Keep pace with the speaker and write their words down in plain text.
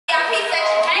VIP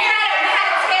section. We had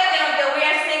to tell them that we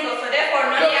are single, so therefore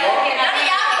none of y'all can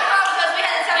come because we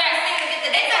had to tell them to get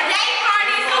the day. It's a day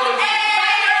party, so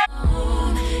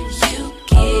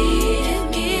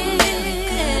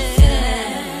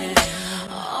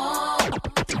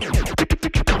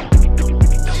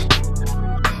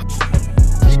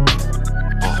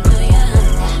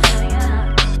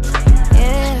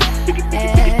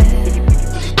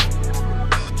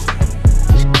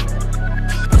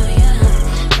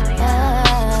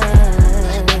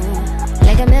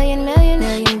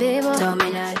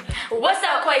what's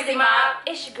up, Qwazy Mob?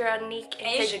 It's your girl Nique,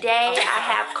 and today I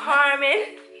have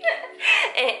Carmen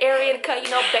and Ariel to cut, you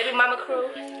know, baby mama crew.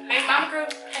 Baby mama crew.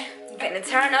 Gonna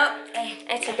turn up.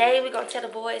 And today we're gonna tell the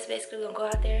boys, basically we're gonna go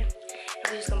out there and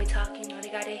we're just gonna be talking. You know, they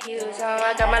got their heels on.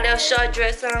 I got my little short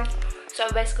dress on. So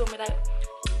basically we're like,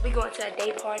 we going to a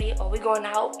day party or we going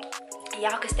out.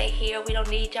 Y'all can stay here. We don't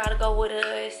need y'all to go with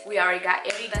us. We already got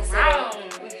everything set up.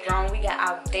 We grown. We got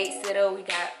our date set up. We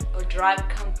got a driver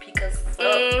come pick us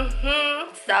up.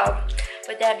 So,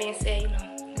 with that being said, you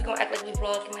know, we gonna act like we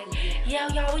vlogging. Like, yo,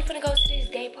 y'all, we finna go to this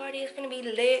day party. It's gonna be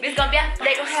lit. It's gonna be a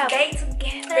they gonna have day together.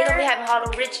 They gonna be having all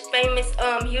the rich, famous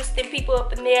Houston people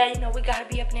up in there. You know, we gotta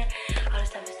be up in there. All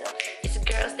this type of stuff. It's a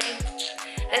girls' day.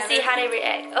 Let's see how they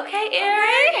react. Okay,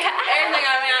 Erin. Everything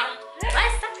got me out.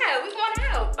 Let's stop. We going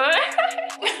out.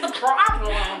 What's the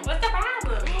problem? What's the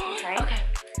problem? Okay.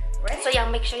 Ready? So y'all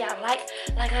make sure y'all like,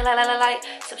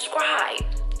 subscribe.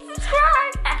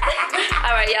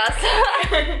 All right, y'all. So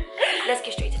let's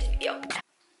get straight to this video.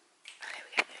 Okay,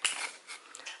 we got it.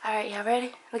 All right, y'all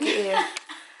ready? Look at here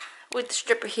with the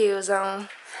stripper heels on.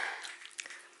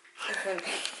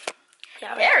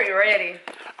 Y'all Very ready.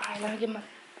 All right, let me get my.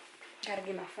 Gotta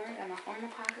get my phone. Got my phone in my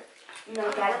pocket. You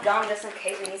know, got gum just in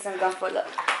case we need some gum for the.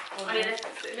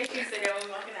 Make you sit there when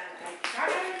we're walking out.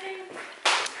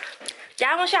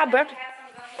 Y'all want y'all birthday?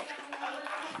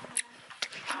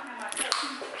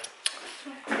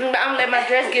 I'm gonna let my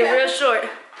dress get real short.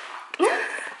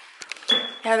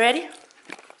 Y'all ready?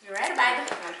 You ready, baby?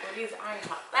 These arms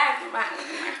are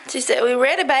She said, we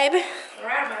ready, baby.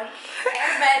 ready,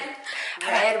 baby.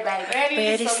 Ready, baby.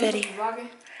 Ready, so steady.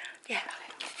 Yeah.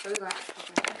 So we going.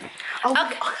 Oh,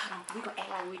 okay. Hold on. We gonna act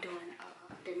like we doing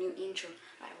the new intro,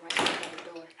 like right by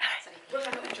the door. What's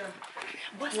our intro?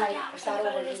 What's Like, up, y'all? start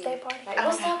over this here. day party? Like,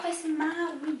 what's up, Qwazy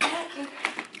Mob? We back.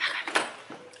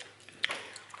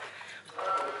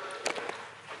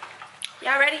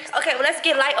 Y'all ready? Okay, well, let's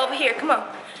get light over here. Come on.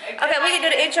 Okay, we can do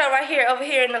the intro right here, over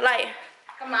here in the light.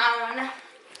 Come on.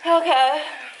 Okay.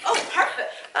 Oh,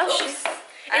 perfect. Oh, she's.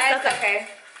 It's okay.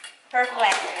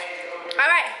 Perfect. All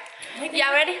right.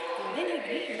 Y'all ready?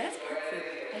 That's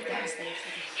perfect. Like downstairs.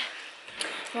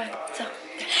 One, two.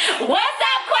 What's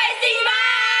up, Qwazy Mob?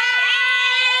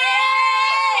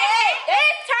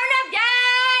 It's turn up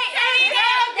gang.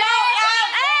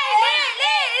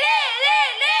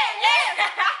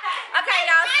 Okay,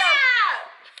 y'all. So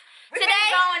today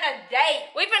going a date.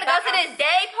 we finna go to this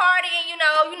day party, and you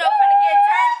know, finna get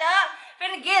turned up,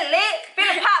 finna get lit,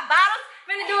 finna pop bottles,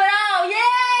 finna do it all. Yeah.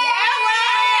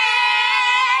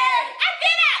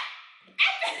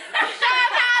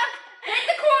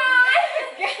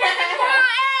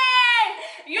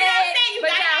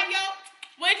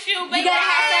 You gotta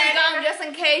have some gum just in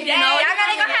case, you know. Y'all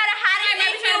gotta go have the hottest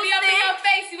Maybe trying to be up in your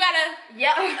face. You gotta.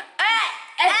 Yep.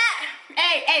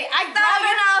 Hey, I So,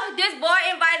 you know, this boy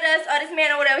invited us, or this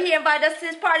man or whatever, he invited us to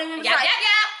his party. We was like,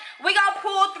 we gonna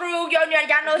pull through. Y'all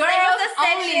know, girls the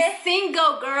only, section.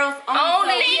 single girls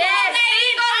Only, only. yes,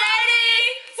 single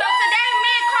ladies. So today,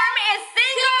 me and Carmen is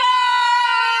single.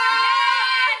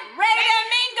 Ready to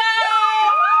mingle.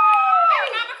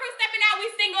 Baby mama crew stepping out. We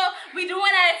single. We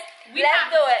doing us.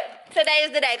 Let's do it. Today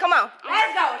is the day. Come on.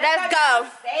 Let's go. Let's go.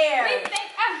 There.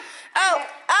 Oh.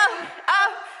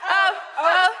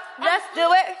 Let's do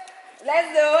it. Let's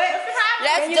do it.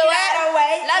 Let's do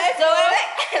it. Let's do it.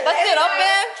 Let's sit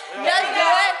open. Let's do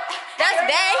it. That's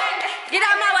day. Get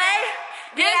out my way.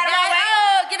 Get out of my way.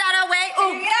 Oh, get out of our way.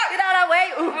 Ooh. Get out of our way.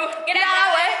 Ooh. Get out of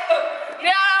our way.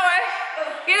 Get out of our way.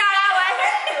 Get out of our way.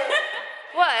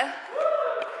 What?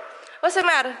 What's the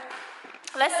matter?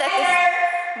 Let's set this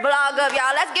vlog up,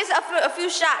 y'all. Let's get a few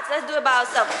shots. Let's do it by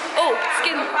ourselves. Oh,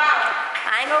 excuse me.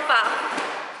 I ain't no foul.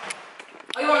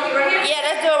 Oh, you want to do it right here? Yeah,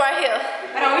 let's do it right here.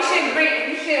 Hold on, we should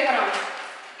bring. Hold on.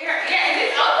 Yeah, is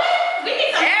this open? We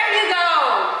need some. There you go.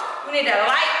 We need the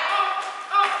light.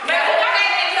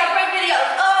 Break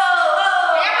videos.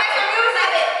 Oh. Yeah, play some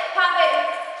music. Pop it.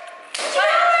 What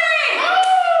you doing?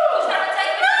 Who's trying to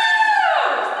take it?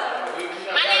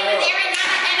 My name is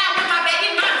Ariana and I'm with my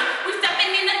baby mama. We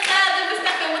stepping in the club and we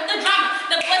stepping with the drama.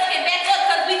 The boys get back up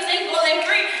cause we single and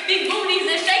free. These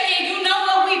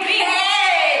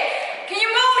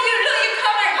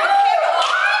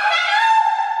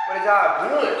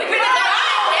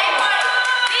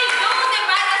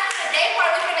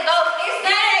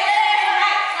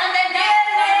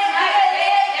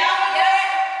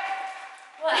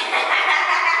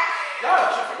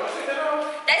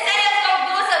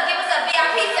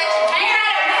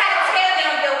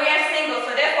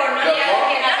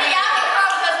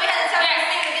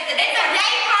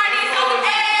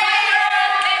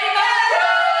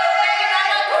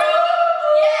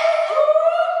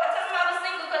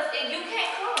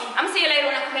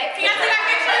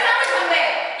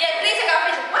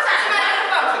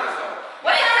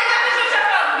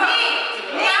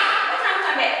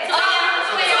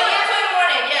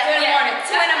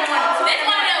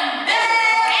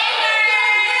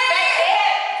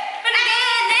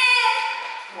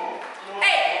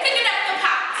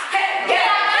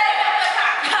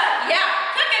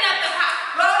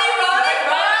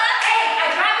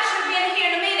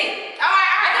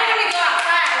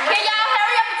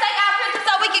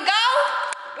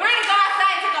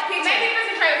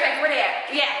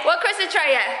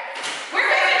Everybody at? Where's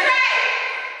Chris and Trey?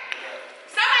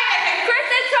 Somebody got to take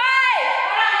Chris and Trey!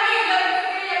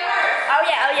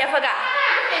 Oh yeah, forgot.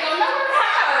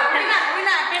 We're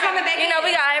not coming back. You know,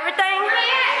 we got everything.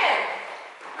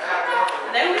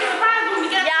 They will be surprised when we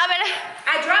get. Y'all better.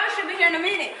 Our driver should be here in a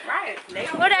minute. Right.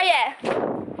 Where they at?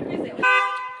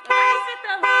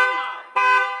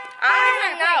 I don't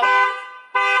even know.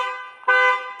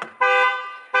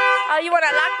 Oh, you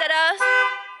wanna lock that us?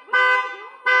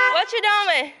 What you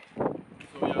doing?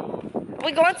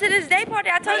 We going to this day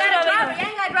party. I told you that. You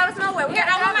ain't gotta drive us nowhere. We got.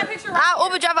 I want my picture. Our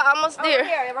Uber driver almost there.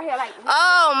 Right here, like.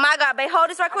 Oh my God, babe, hold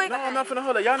this right quick. No, I'm not finna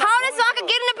hold it. Y'all not Hold it so I can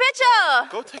get in the picture.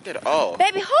 Go take it off.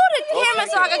 Baby, hold the camera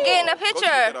so I can get in the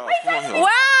picture.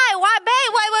 Why? Why,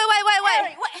 babe?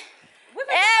 Wait.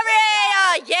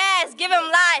 Ariel, yes, give him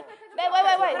life. Babe, wait.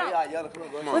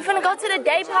 We finna go to the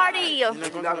day party.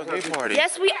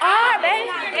 Yes, we are, babe.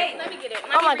 Let me get it.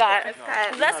 Oh my God.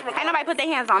 Ain't nobody put their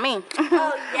hands on me.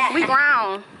 Oh, yeah. We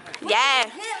grown. Yeah.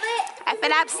 Back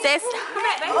it up, sis.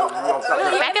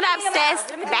 Back it up, sis.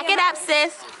 Back it up,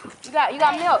 sis. You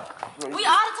got milk. We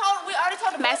already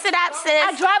told them. Back it up, sis.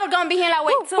 Our driver gonna be here like,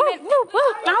 wait, 2 minutes.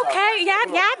 Okay, yap.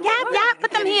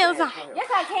 Put them heels on. Yes,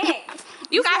 I can.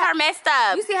 You got her messed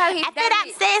up. You see how he F it up,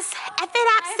 sis. F it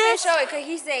up, I ain't sis. show it because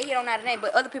he said he don't know the name,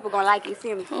 but other people gonna like it.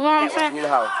 See me? You know what I'm saying? F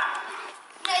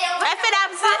it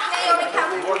up, sis. Tell the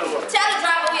driver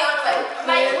we on the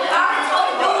way. We already told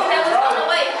the dude that we on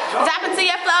the way. Drop it to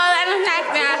your floor and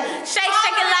knock down. Shake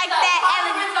it like that.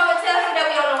 Renzo will tell him that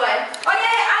we on the way. Oh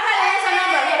yeah, I got Renzo's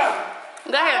number. Hold on.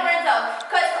 Go ahead. Renzo,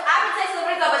 cause I been texting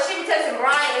Renzo, but she been texting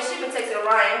Brian and she been texting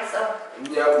Ryan. So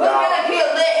Yeah, we're gonna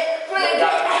get lit.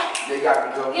 they got to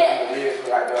go Yeah. to the list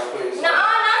like that. No,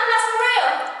 not for real.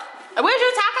 What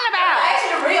you talking about?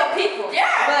 Actually, real people.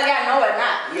 Yeah. But I know it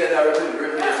not. Yeah, that really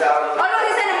Oh no,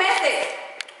 he sent a message.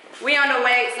 We on the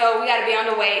way, so we gotta be on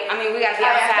the way. I mean, we gotta be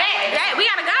outside. We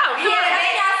gotta go. Yeah,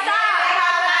 they outside.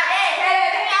 How about that?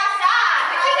 They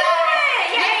outside. What you doing?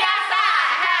 Yeah,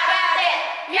 outside. How about that?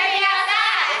 Yeah,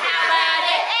 outside. How about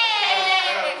that?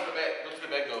 Hey. Go to the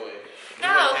back, go away.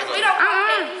 No, because we don't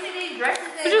want to see these dresses.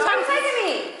 What you talking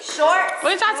me? Shorts.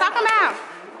 What y'all talking about?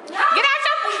 Get out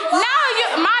your. No,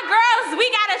 my girls, we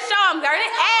gotta show them, girl.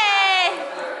 Hey,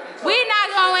 we not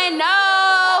going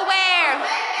nowhere.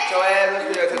 Get your ass up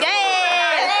there. Yeah.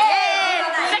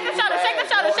 Shake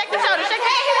the shoulder.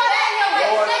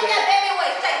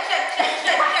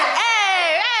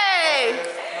 Hey.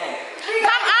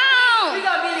 Come on. We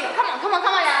gonna be lit. Come on,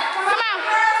 y'all. Come on.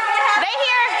 They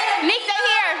here. Nique, they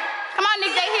here. Come on,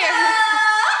 Nique, they here.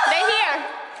 They here.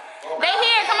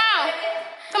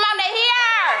 Come on, they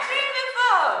here.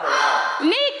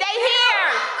 Nique, they here.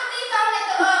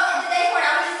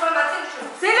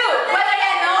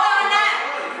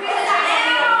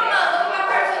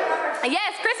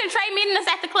 Yes, Chris and Trey meeting us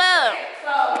at the club.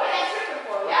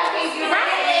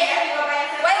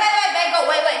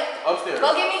 Wait. Upstairs.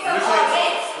 Go get me some Let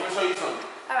me show you something.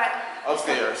 Alright.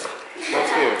 Upstairs.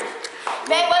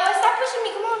 Babe, wait, stop pushing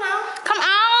me. Come on now. Come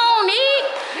on, Nique.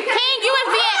 King, you was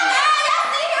being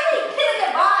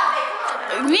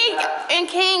Nique and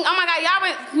King. Oh my God, y'all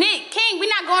were Nique, King. We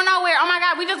not going nowhere. Oh my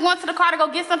God, we just went to the car to go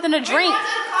get something to drink.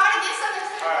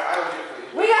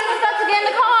 We got some stuff to get in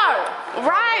the car.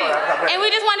 Right. And we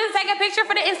just wanted to take a picture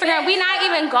for the Instagram. We not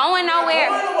even going nowhere.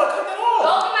 Go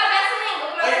get my Vaseline.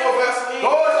 Ain't no Vaseline.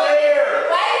 Go upstairs.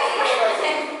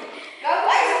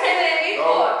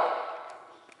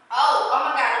 Oh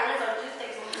my God, Lorenzo just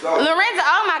texted me. Lorenzo,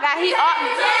 oh my God, he off.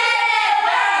 He said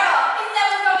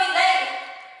we're gonna be late.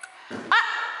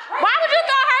 Why would you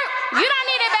throw her? You don't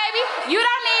need it, baby. You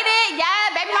don't need it.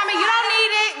 Yeah, baby mama, you don't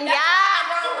need it. Yeah.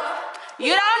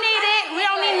 You don't need it. We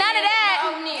don't need none of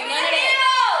that.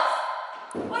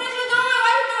 What is you doing?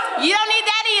 Why you doing? You don't need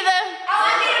that either. Oh,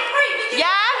 I need a free.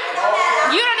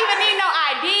 Yeah? You don't even need no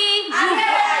ID.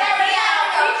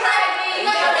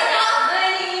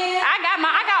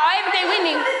 I got everything we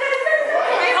need.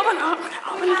 Open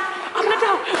the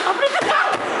door.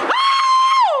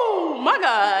 Oh my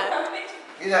God.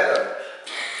 Get that up.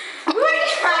 What you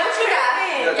got?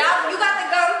 Y'all, you got the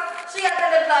gum. She got the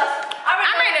lip gloss. I'm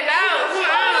ready to go.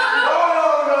 Come on. No.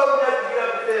 Get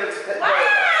upstairs.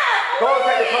 Go and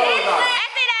take the clothes off.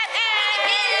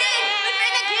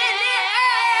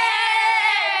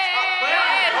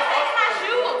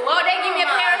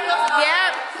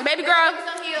 Baby girl,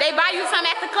 they buy you some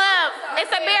at the club. It's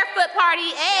a barefoot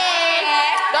party. Hey,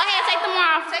 go ahead and take them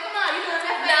off. Take them off. You doing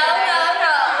that?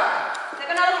 No.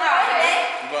 Take another round.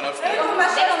 I'm going upstairs.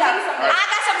 I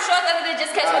got some shorts under there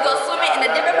just in case we go swimming in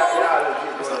the different pool.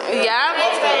 Yeah.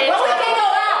 But we can't go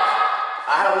out.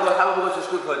 How we go to the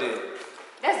strip club then?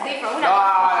 That's different. No,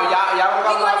 y'all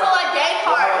We going to a day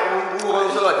party. We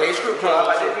going to a day strip club.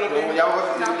 Y'all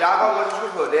going to a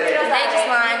strip club. They just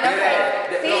lying.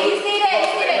 See, you see that?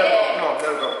 You see that? Come on, let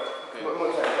her go.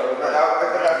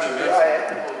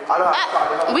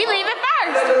 We leave it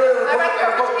first.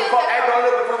 Before we go, I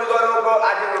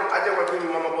just want to bring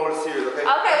Mama Bowl of cereal, okay? Okay,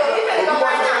 well, we finna go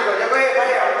right now. Go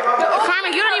ahead.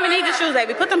 Carmen, you don't even need the shoes,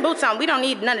 baby. Put them boots on. We don't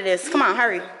need none of this. Come on,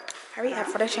 hurry. Hurry up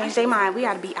before they change their mind. We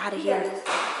gotta be out of here.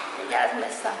 Yeah, it's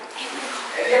messed up.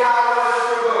 And then I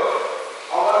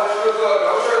want to strip club.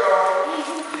 No shirt on.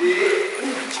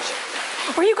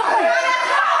 Yeah. Where you going?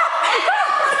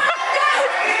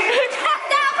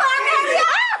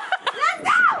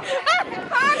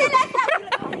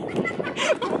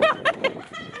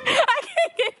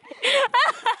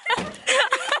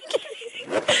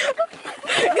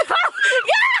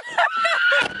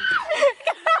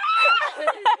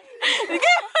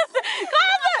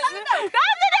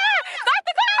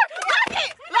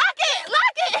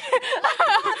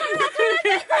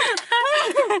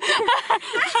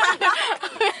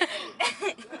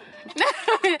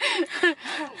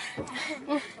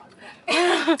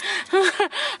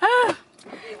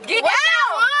 Get out!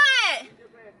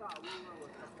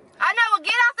 I know, well,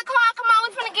 get off the car. Come on, we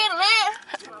finna get lit.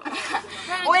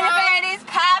 When the band is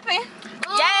popping.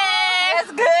 Yeah,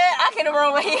 that's good. I can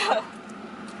run with you.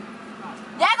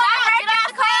 Y'all gonna hurt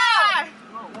yourself.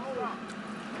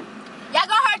 Y'all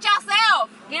gonna hurt yourself.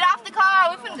 Get off the car.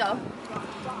 We finna go.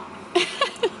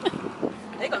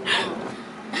 They gonna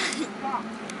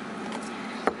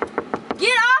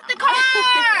get off the car.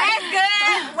 That's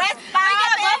good. West Five. We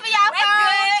got both of y'all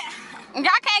phones.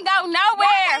 Y'all can't go nowhere.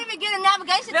 Y'all can't even get a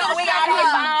navigation to the we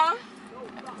got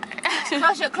phone.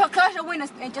 Close your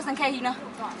windows just in case, you know.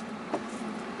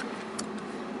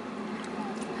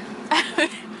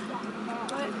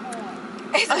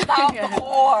 It's stop the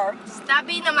whore. Stop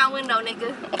beating on my window,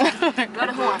 nigga. Go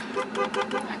to horn.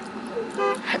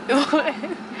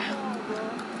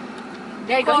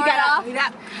 There you go. You got off. Get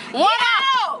out. Get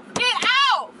out! Get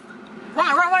out!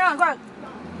 Run.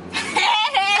 Hey!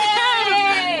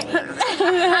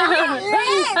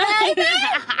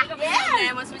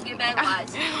 Yeah, once we get back, watch.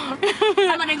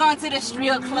 Somebody going to the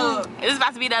strip club. It's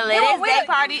about to be the latest day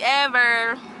party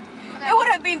ever. It would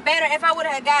have been better if I would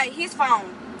have got his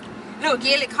phone. Look,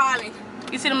 Gilly calling.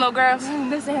 You see them little girls?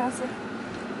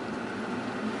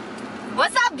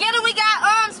 What's up, Gilly? We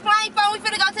got Spring phone. We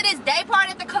finna go to this day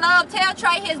party at the club. Tell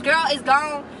Trey his girl is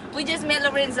gone. We just met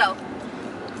Lorenzo.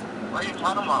 What are you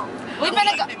talking about? We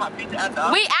finna go.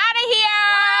 We out of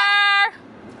here.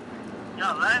 Yo,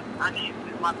 I need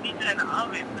my pizza in the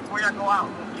oven before y'all go out.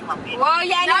 Get my pizza. Well,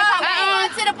 yeah, No, we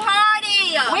going to the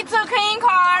party. we took King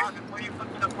card. Before you come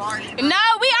to the party,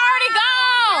 No, we already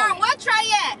gone. Where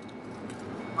Trey at?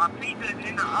 my pizza is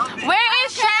in the oven. Where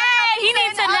is Trey? He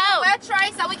needs to know. Where Trey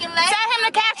so we can let Tell him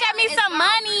to cash out me some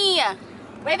money.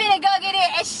 We finna go get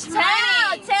it. It's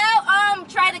money. Tell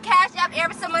Trey to cash out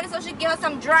every some money so she can get her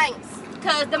some drinks.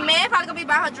 Cause the man probably gonna be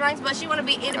buying her drinks, but she wanna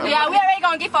be in the Yeah, we already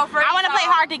gonna get for free. I want to play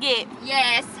hard to get.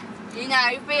 Yes. You know,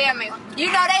 you feel me?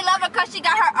 You know they love her cause she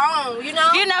got her own, you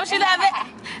know? You know she love it.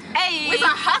 Hey, We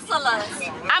some hustlers.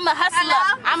 I'm a hustler.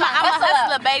 Hello? I'm a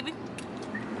hustler, baby.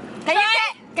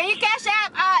 Can you cash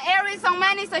out Aries some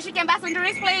money so she can buy some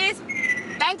drinks, please?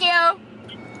 Thank you.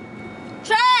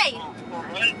 Trey,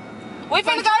 we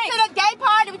finna go to the gay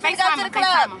party. We finna go to the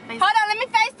club. FaceTime. Hold on, let me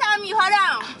FaceTime you. Hold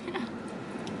on.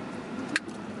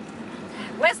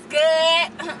 What's good?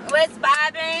 What's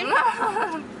poppin'?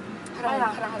 Hold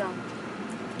on.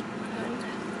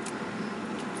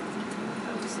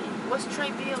 Let me see. What's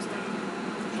Trey Bill's name?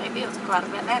 Trey Bill's a crowd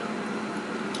of Atlanta.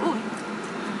 Ooh.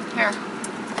 Here.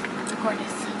 Record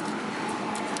this.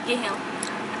 Get him.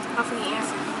 Hopefully he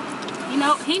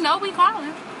answers. He know we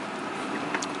calling.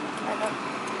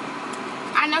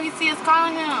 I know he see us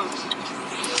calling him.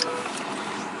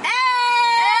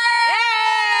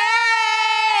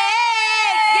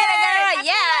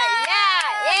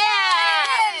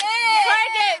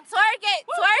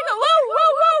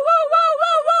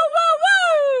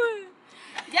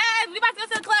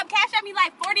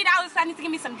 I need to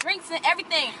give me some drinks and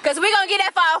everything. Cause we gonna get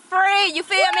that for free, you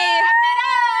feel me?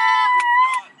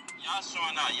 Y'all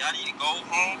showing out. Y'all need to go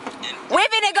home and We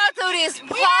finna go to this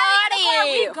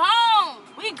party.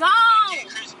 We gone.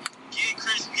 get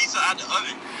Chris pizza out the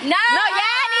oven. No,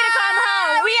 y'all need to come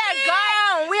home. We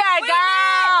are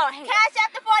gone. Cash out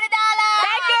the $40.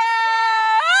 Thank you.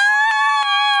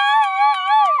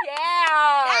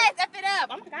 Yeah. Guys, F it up.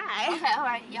 Oh my god. Okay,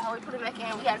 alright, y'all, we put it back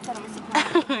in. We gotta tell them it's a party.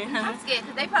 I'm scared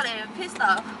because they probably pissed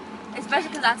off. Especially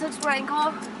because I took Spring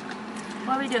car.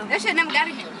 What we do? That shit never got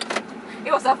in here.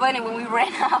 It was so funny when we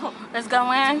ran out. Let's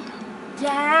go in.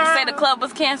 Yeah. Say the club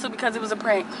was canceled because it was a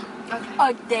prank. Okay.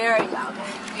 Oh, there you go.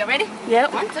 You ready?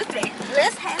 Yep. 1, 2, 3.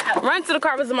 Let's head out. Run to the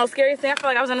car was the most scariest thing. I feel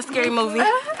like I was in a scary movie.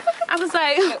 I was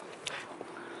like,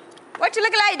 What you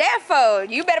looking like that for?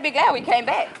 You better be glad we came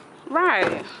back. right.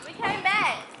 We came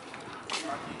back.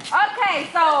 Okay,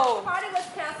 so Party was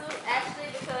canceled actually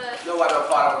because No, I don't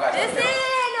follow. Got this that.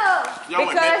 is Y'all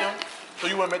want to Because- make them? So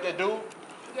you want to make that dude?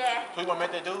 yeah. So you want to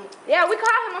make that dude? yeah, we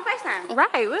called him on FaceTime.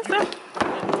 Right, what's up?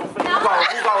 Who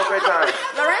call FaceTime?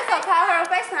 Lorenzo called her on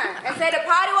FaceTime and said the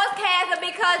party was canceled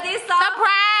because this song.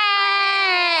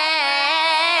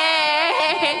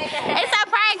 Prank! It's a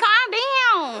prank, calm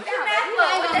down.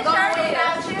 With the shirt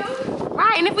without you.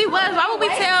 Right, and if we was, why would we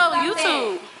tell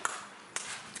YouTube?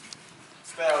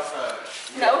 Stay outside.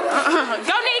 Go,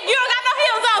 Nick, you don't got no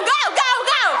heels on. Go, go,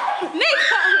 go. Nick,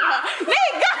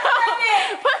 Nick, go.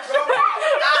 Push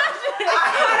it.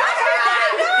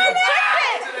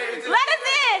 Let us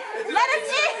in. Let us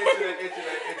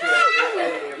in.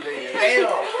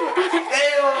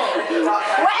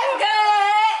 What's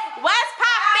good? What's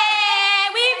poppin'?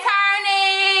 We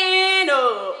turning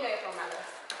up.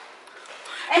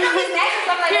 And on his neck or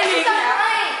something like that. It's a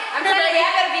prank. I'm telling you,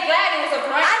 I better be glad it was a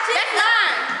prank. That's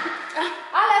mine.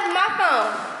 I left my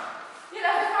phone. You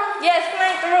left his phone? Yes,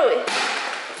 flying through it.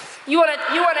 You wanna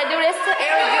do this to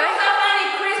Aaron It was drink? so funny.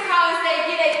 Chris called and said,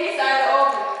 get that pizza out of the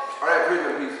oven. All right, bring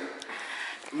the piece.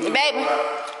 Baby.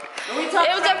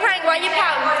 It was a prank while you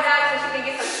pouting.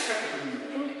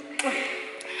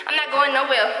 I'm not going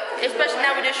nowhere. Especially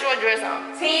now with this short dress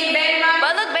on. Team baby mama.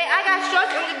 But look, babe, I got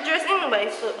shorts on the dress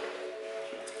anyway, so.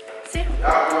 See?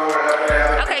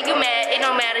 Okay, you mad. It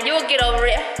don't matter. You'll get over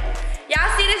it. Y'all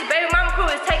see this baby mama crew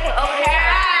is taking over this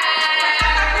house.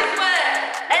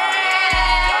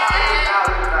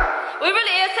 We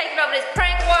really is taking over this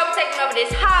prank war. We're taking over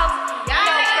this house. You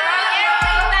know, girl,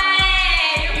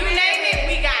 everything. You name it,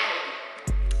 we got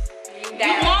it.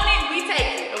 You want it, we take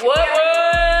it. What?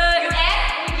 You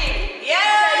ask, we get it.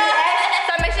 Yeah.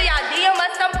 So make sure y'all DM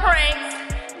us some pranks.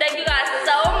 Thank you guys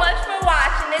so much for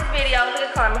watching this video. Look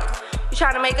at Karma. You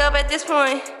trying to make up at this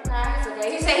point? Nah, it's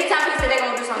okay. He said they're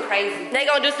gonna do something crazy. They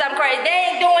gonna do something crazy.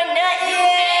 They ain't doing nothing.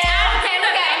 Okay,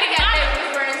 look at him. He got that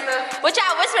whispering and stuff. What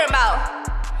y'all whispering about?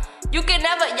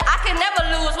 I can never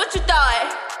lose. What you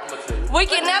thought? We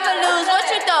can never lose. What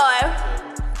you thought?